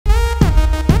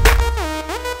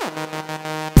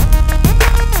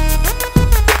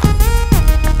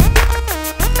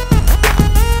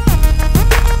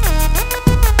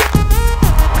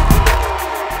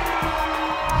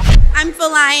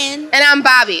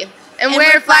Bobby. And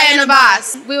we're Flyana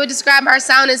Boss. We would describe our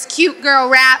sound as cute girl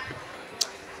rap.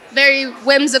 Very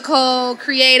whimsical,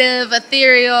 creative,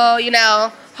 ethereal, you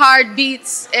know, hard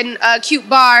beats and cute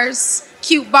bars.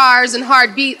 Cute bars and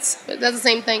hard beats. That's the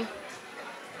same thing.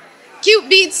 Cute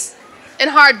beats and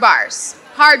hard bars.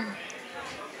 Hard.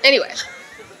 Anyway.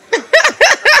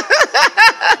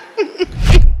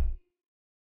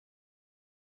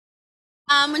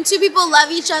 When two people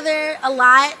love each other a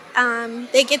lot,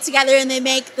 they get together and they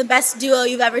make the best duo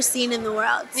you've ever seen in the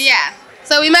world. Yeah.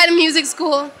 So we met in music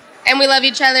school, and we love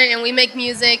each other, and we make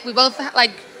music. We both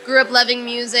grew up loving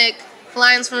music.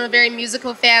 Flyana's from a very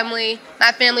musical family.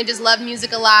 My family just loved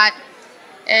music a lot,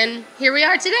 and here we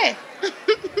are today.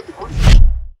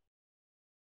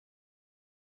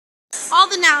 All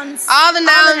the nouns. All the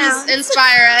nouns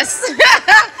inspire us.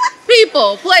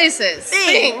 People, places,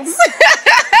 things.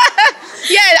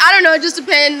 Yeah, I don't know, it just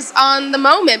depends on the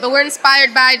moment, but we're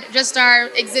inspired by just our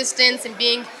existence and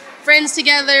being friends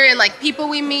together and people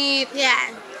we meet. Yeah.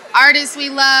 Artists we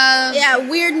love. Yeah,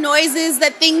 weird noises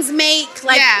that things make.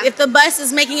 If the bus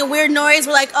is making a weird noise,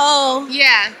 we're like, oh.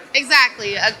 Yeah,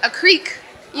 exactly. A creak,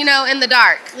 you know, in the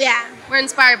dark. Yeah. We're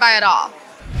inspired by it all.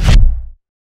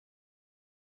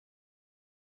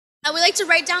 We like to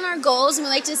write down our goals, and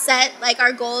we like to set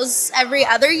our goals every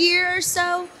other year or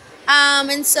so.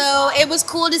 And so it was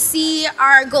cool to see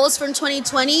our goals from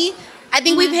 2020. I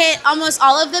think we've hit almost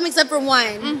all of them except for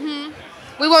one.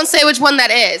 We won't say which one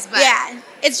that is, but yeah,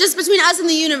 it's just between us and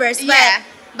the universe. But, yeah,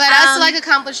 but us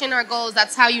accomplishing our goals,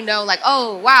 that's how you know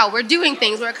oh wow, we're doing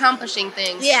things, we're accomplishing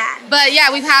things. Yeah. But yeah,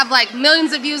 we have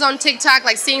millions of views on TikTok,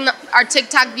 seeing our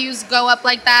TikTok views go up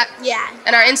like that. Yeah.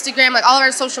 And our Instagram, all of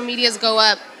our social medias go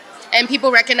up. And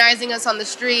people recognizing us on the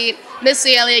street,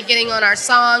 Missy Elliott getting on our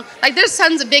song. There's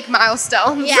tons of big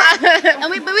milestones. Yeah,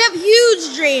 but we have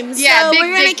huge dreams. Yeah, so big,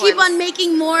 we're going to keep ones. on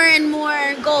making more and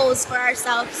more goals for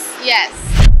ourselves. Yes.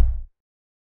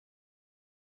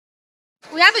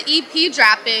 We have an EP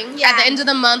dropping at the end of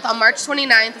the month on March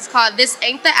 29th. It's called This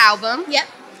Ain't the Album. Yep.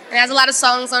 It has a lot of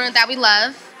songs on it that we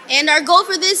love. And our goal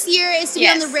for this year is to be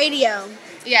on the radio.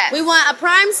 Yeah. We want a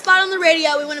prime spot on the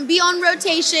radio. We want to be on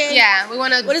rotation. Yeah, we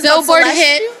want a Billboard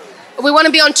hit. We want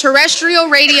to be on terrestrial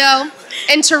radio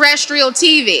and terrestrial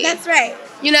TV. That's right.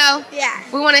 You know? Yeah.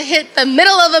 We want to hit the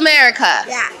middle of America.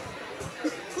 Yeah.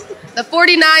 The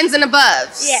 49s and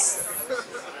aboves. Yes.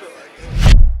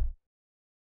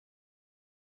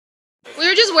 We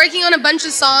were just working on a bunch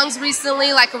of songs recently,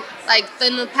 in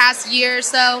the past year or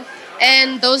so,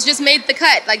 and those just made the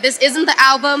cut. This isn't the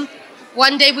album.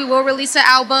 One day we will release an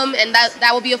album, and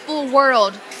that will be a full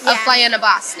world of Flyana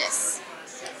Bossness.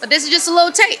 But this is just a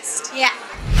little taste. Yeah.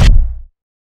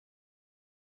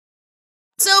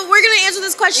 So we're going to answer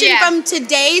this question from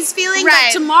today's feeling,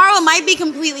 but tomorrow it might be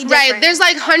completely different. Right. There's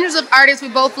hundreds of artists we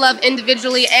both love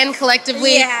individually and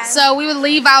collectively. Yeah. So we would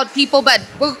leave out people, but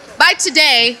by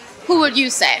today, who would you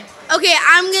say? Okay,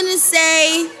 I'm going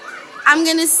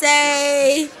to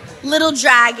say Little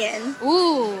Dragon.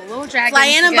 Ooh, Little Dragon.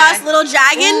 Flyana Boss Little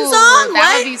Dragon song?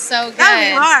 That would be so good. That would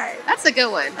be hard. That's a good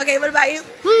one. Okay, what about you?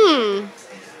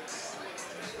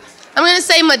 I'm going to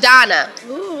say Madonna.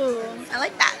 Ooh, I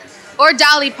like that. Or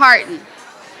Dolly Parton.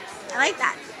 I like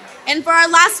that. And for our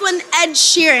last one, Ed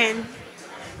Sheeran.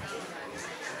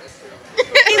 He's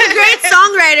a great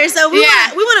songwriter, so we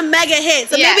want a mega hit.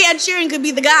 So maybe Ed Sheeran could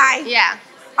be the guy. Yeah.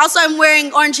 Also, I'm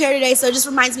wearing orange hair today, so it just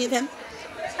reminds me of him.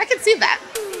 I can see that.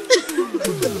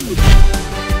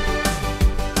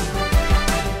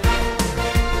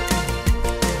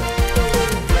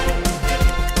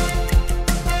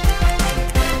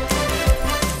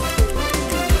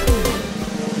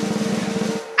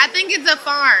 I think it's a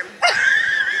farm.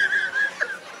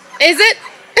 Is it?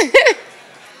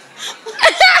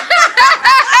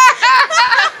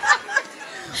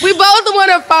 We both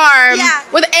want a farm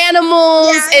with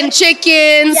animals and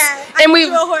chickens and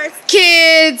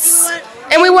kids.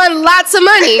 And we want lots of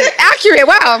money. Accurate,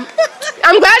 wow.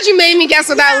 I'm glad you made me guess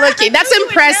without looking. That's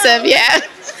impressive, yeah.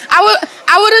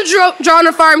 I would have drawn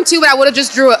a farm too, but I would have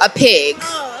just drew a pig.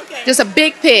 Oh, okay. Just a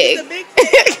big pig. Just a big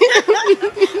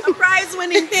pig. A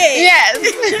prize-winning pig. Yes.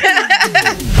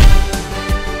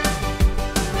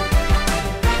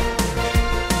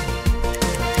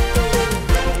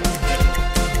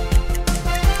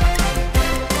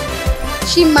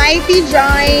 She might be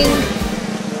drawing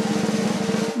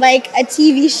a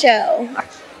TV show. A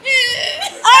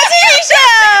TV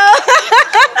show!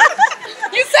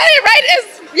 You said it right.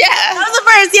 That was the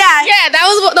first, Yeah, that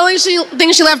was the only thing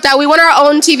she left out. We want our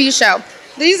own TV show.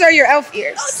 These are your elf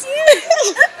ears. Oh,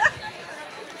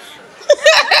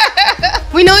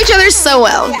 cute. We know each other so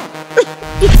well. Yeah.